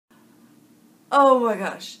Oh my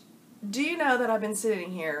gosh. Do you know that I've been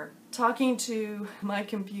sitting here talking to my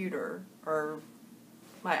computer, or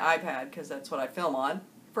my iPad, because that's what I film on,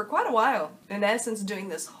 for quite a while. In essence, doing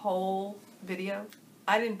this whole video.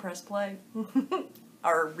 I didn't press play.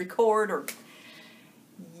 Or record, or...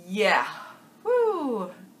 Yeah.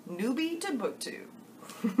 Woo! Newbie to BookTube.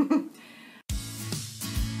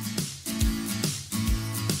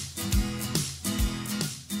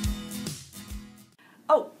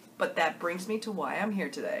 Oh, but that brings me to why I'm here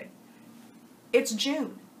today. It's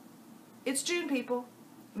June. It's June, people.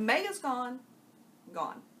 May is gone.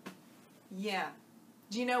 Gone. Yeah.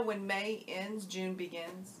 Do you know when May ends, June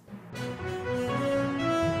begins?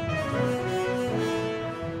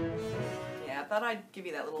 Yeah, I thought I'd give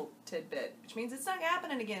you that little tidbit, which means it's not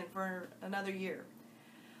happening again for another year.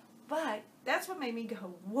 But that's what made me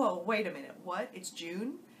go, whoa, wait a minute, what? It's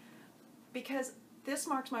June? Because this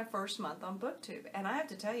marks my first month on BookTube, and I have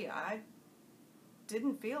to tell you, I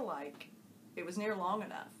didn't feel like it was near long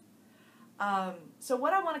enough. So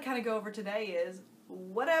what I want to kind of go over today is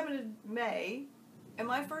what happened in May in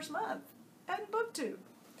my first month at BookTube.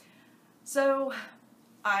 So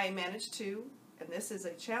I managed to, and this is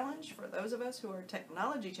a challenge for those of us who are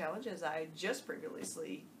technology challenged, as I just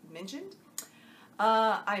previously mentioned.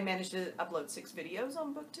 I managed to upload 6 videos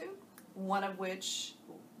on BookTube, one of which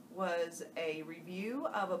was a review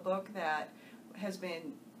of a book that has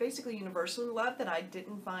been basically universally loved that I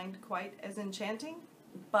didn't find quite as enchanting,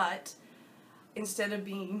 but instead of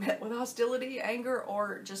being met with hostility, anger,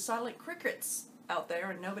 or just silent crickets out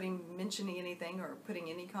there and nobody mentioning anything or putting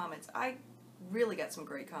any comments, I really got some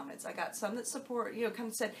great comments. I got some that support, kind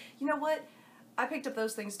of said, you know what, I picked up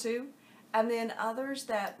those things too, and then others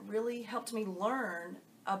that really helped me learn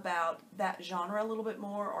about that genre a little bit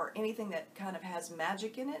more, or anything that kind of has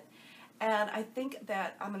magic in it. And I think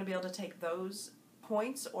that I'm going to be able to take those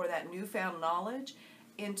points or that newfound knowledge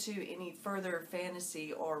into any further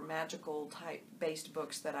fantasy or magical type based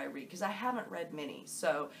books that I read, because I haven't read many.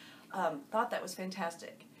 So thought that was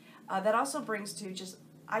fantastic. That also brings to just,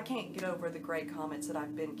 I can't get over the great comments that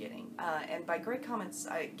I've been getting. And by great comments,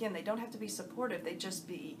 again, they don't have to be supportive. They just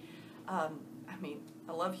be, I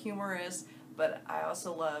love humorous, but I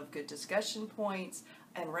also love good discussion points,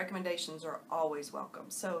 and recommendations are always welcome.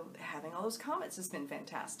 So having all those comments has been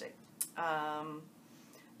fantastic.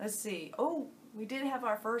 Let's see. Oh, we did have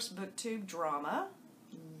our first BookTube drama.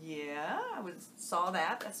 Yeah, I saw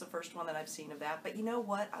that. That's the first one that I've seen of that. But you know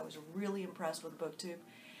what? I was really impressed with BookTube.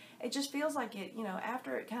 It just feels like it,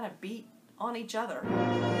 after it kind of beat on each other,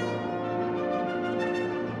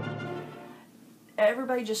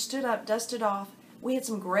 everybody just stood up, dusted off. We had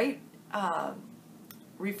some great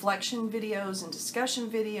reflection videos and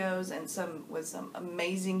discussion videos, and some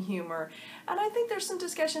amazing humor. And I think there's some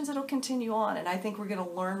discussions that'll continue on, and I think we're going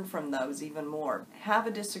to learn from those even more. Have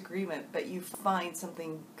a disagreement, but you find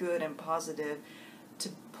something good and positive to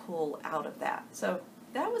pull out of that. So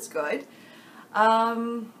that was good.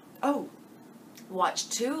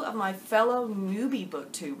 Watched 2 of my fellow newbie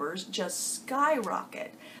booktubers just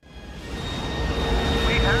skyrocket.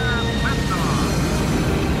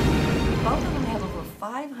 Both of them have over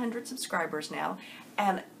 500 subscribers now,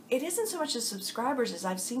 and it isn't so much the subscribers as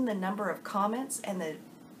I've seen the number of comments and the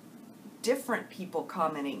different people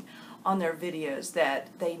commenting on their videos that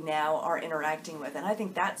they now are interacting with, and I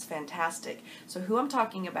think that's fantastic. So who I'm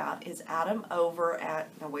talking about is Adam over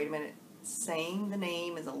at, now wait a minute, saying the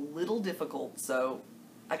name is a little difficult, so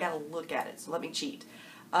I gotta look at it, so let me cheat.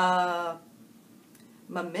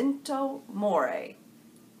 Momentomori.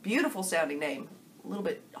 Beautiful sounding name. A little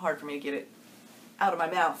bit hard for me to get it out of my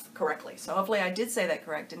mouth correctly. So hopefully I did say that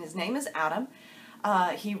correct. And his name is Adam.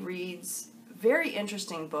 He reads very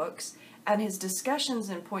interesting books, and his discussions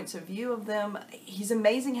and points of view of them, he's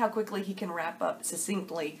amazing how quickly he can wrap up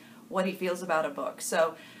succinctly what he feels about a book.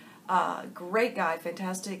 So great guy,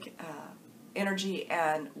 fantastic energy,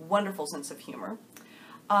 and wonderful sense of humor.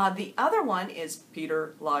 The other one is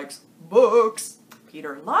Peter Likes Books.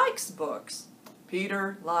 Peter likes books.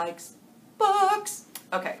 Peter likes books.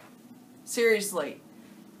 Okay, seriously,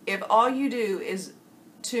 if all you do is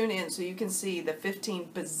tune in so you can see the 15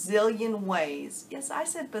 bazillion ways, yes, I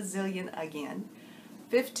said bazillion again,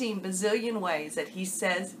 15 bazillion ways that he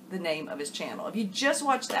says the name of his channel. If you just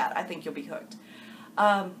watch that, I think you'll be hooked.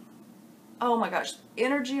 Oh my gosh,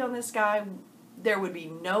 energy on this guy, there would be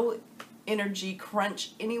no energy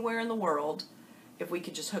crunch anywhere in the world if we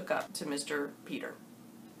could just hook up to Mr. Peter.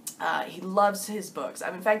 He loves his books.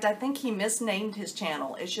 In fact, I think he misnamed his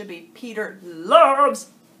channel. It should be Peter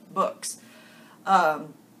Loves Books.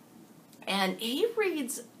 And he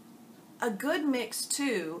reads a good mix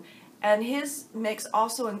too, And his mix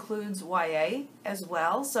also includes YA as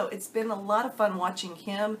well. So it's been a lot of fun watching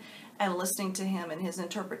him and listening to him and his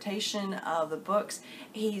interpretation of the books.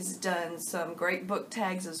 He's done some great book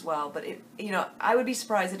tags as well. But, I would be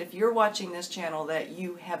surprised that if you're watching this channel that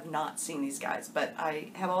you have not seen these guys. But I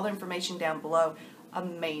have all the information down below.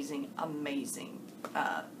 Amazing, amazing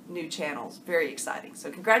new channels. Very exciting. So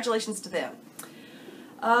congratulations to them.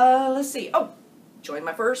 Let's see. Oh, joined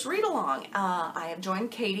my first read-along. I have joined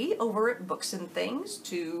Katie over at Books and Things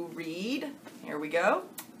to read, here we go,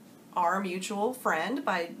 Our Mutual Friend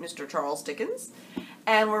by Mr. Charles Dickens.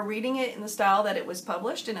 And we're reading it in the style that it was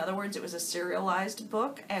published. In other words, it was a serialized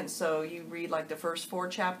book. And so you read like the first 4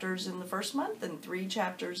 chapters in the first month and 3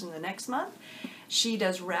 chapters in the next month. She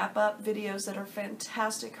does wrap-up videos that are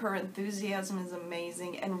fantastic. Her enthusiasm is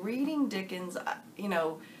amazing. And reading Dickens,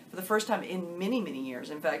 for the first time in many, many years,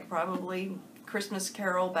 in fact, probably Christmas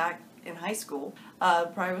Carol back in high school,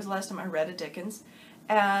 probably was the last time I read a Dickens,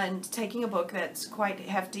 and taking a book that's quite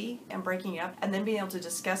hefty and breaking it up, and then being able to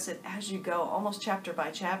discuss it as you go, almost chapter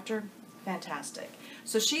by chapter, fantastic.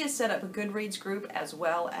 So she has set up a Goodreads group as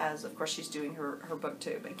well as, of course, she's doing her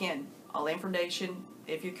BookTube. Again, all the information,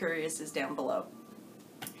 if you're curious, is down below.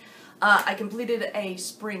 I completed a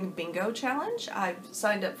spring bingo challenge. I've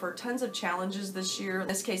signed up for tons of challenges this year. In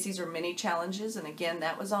this case, these are mini challenges, and again,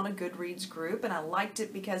 that was on a Goodreads group, and I liked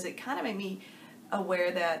it because it kind of made me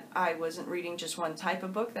aware that I wasn't reading just one type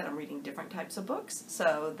of book, that I'm reading different types of books.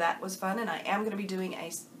 So that was fun, and I am going to be doing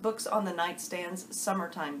a Books on the Nightstand's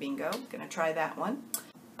Summertime Bingo. Going to try that one.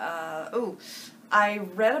 I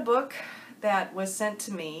read a book that was sent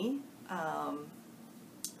to me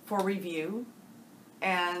for review,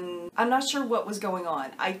 and I'm not sure what was going on.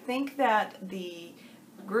 I think that the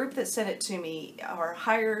group that sent it to me are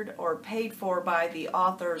hired or paid for by the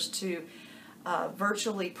authors to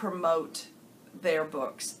virtually promote their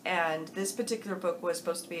books. And this particular book was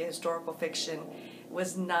supposed to be a historical fiction.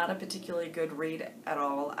 Was not a particularly good read at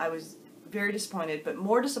all. I was very disappointed, but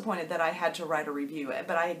more disappointed that I had to write a review.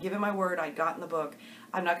 But I had given my word, I'd gotten the book.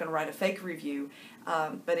 I'm not going to write a fake review,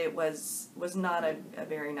 but it was not a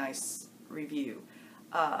very nice review.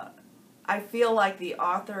 I feel like the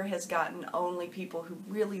author has gotten only people who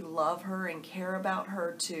really love her and care about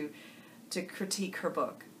her to critique her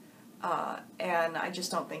book. And I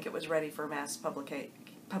just don't think it was ready for mass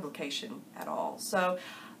publication at all. So,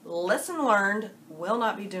 lesson learned, will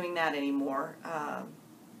not be doing that anymore.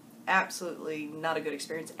 Absolutely not a good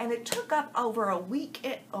experience. And it took up over a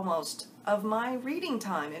week almost of my reading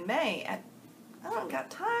time in May. And I don't got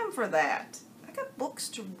time for that. I got books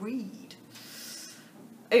to read.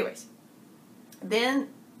 Anyways, then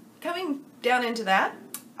coming down into that,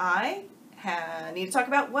 I need to talk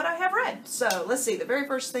about what I have read. So let's see, the very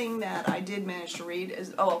first thing that I did manage to read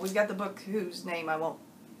is, we've got the book whose name I won't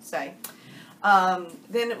say.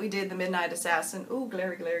 Then we did The Midnight Assassin. Ooh,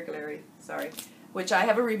 glary, sorry. Which I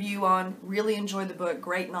have a review on. Really enjoyed the book.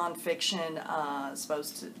 Great nonfiction.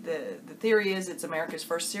 The theory is it's America's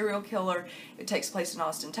first serial killer. It takes place in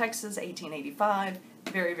Austin, Texas, 1885.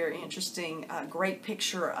 Very, very interesting. Great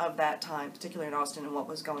picture of that time, particularly in Austin and what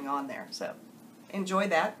was going on there. So, enjoy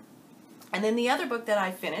that. And then the other book that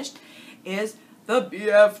I finished is The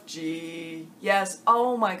BFG. Yes,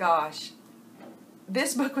 oh my gosh.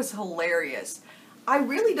 This book was hilarious. I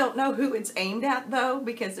really don't know who it's aimed at, though,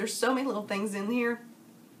 because there's so many little things in here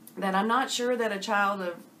that I'm not sure that a child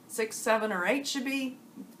of 6, 7, or 8 should be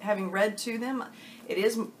having read to them. It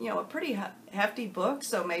is, a pretty hefty book,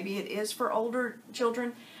 so maybe it is for older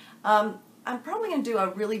children. I'm probably going to do a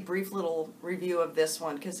really brief little review of this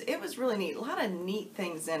one because it was really neat. A lot of neat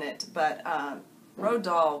things in it, but Roald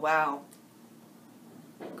Dahl, wow,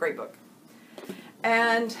 great book.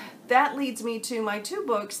 And that leads me to my 2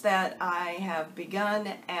 books that I have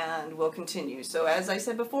begun and will continue. So as I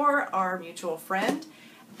said before, Our Mutual Friend,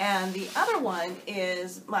 and the other one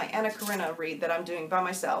is my Anna Karenina read that I'm doing by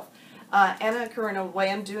myself. Anna Karenina, the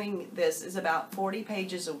way I'm doing this is about 40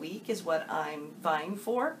 pages a week is what I'm vying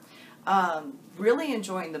for. Really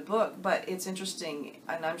enjoying the book, but it's interesting,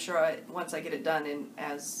 and I'm sure once I get it done, and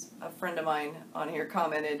as a friend of mine on here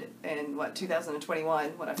commented in,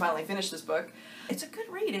 2021, when I finally finished this book, it's a good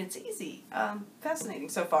read, and it's easy. Fascinating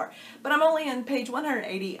so far. But I'm only on page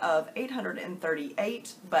 180 of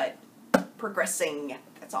 838, but progressing.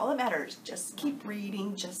 That's all that matters. Just keep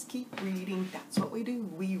reading, just keep reading. That's what we do.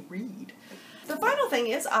 We read. The final thing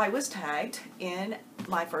is I was tagged in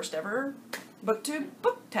my first ever BookTube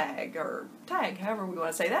book tag, or tag, however we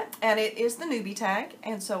want to say that, and it is the newbie tag,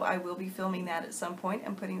 and so I will be filming that at some point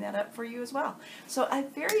and putting that up for you as well. So a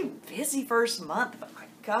very busy first month, but my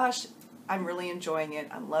gosh, I'm really enjoying it.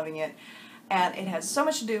 I'm loving it, And it has so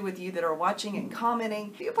much to do with you that are watching and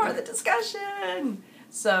commenting. Be a part of the discussion.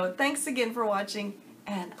 So thanks again for watching,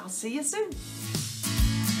 and I'll see you soon.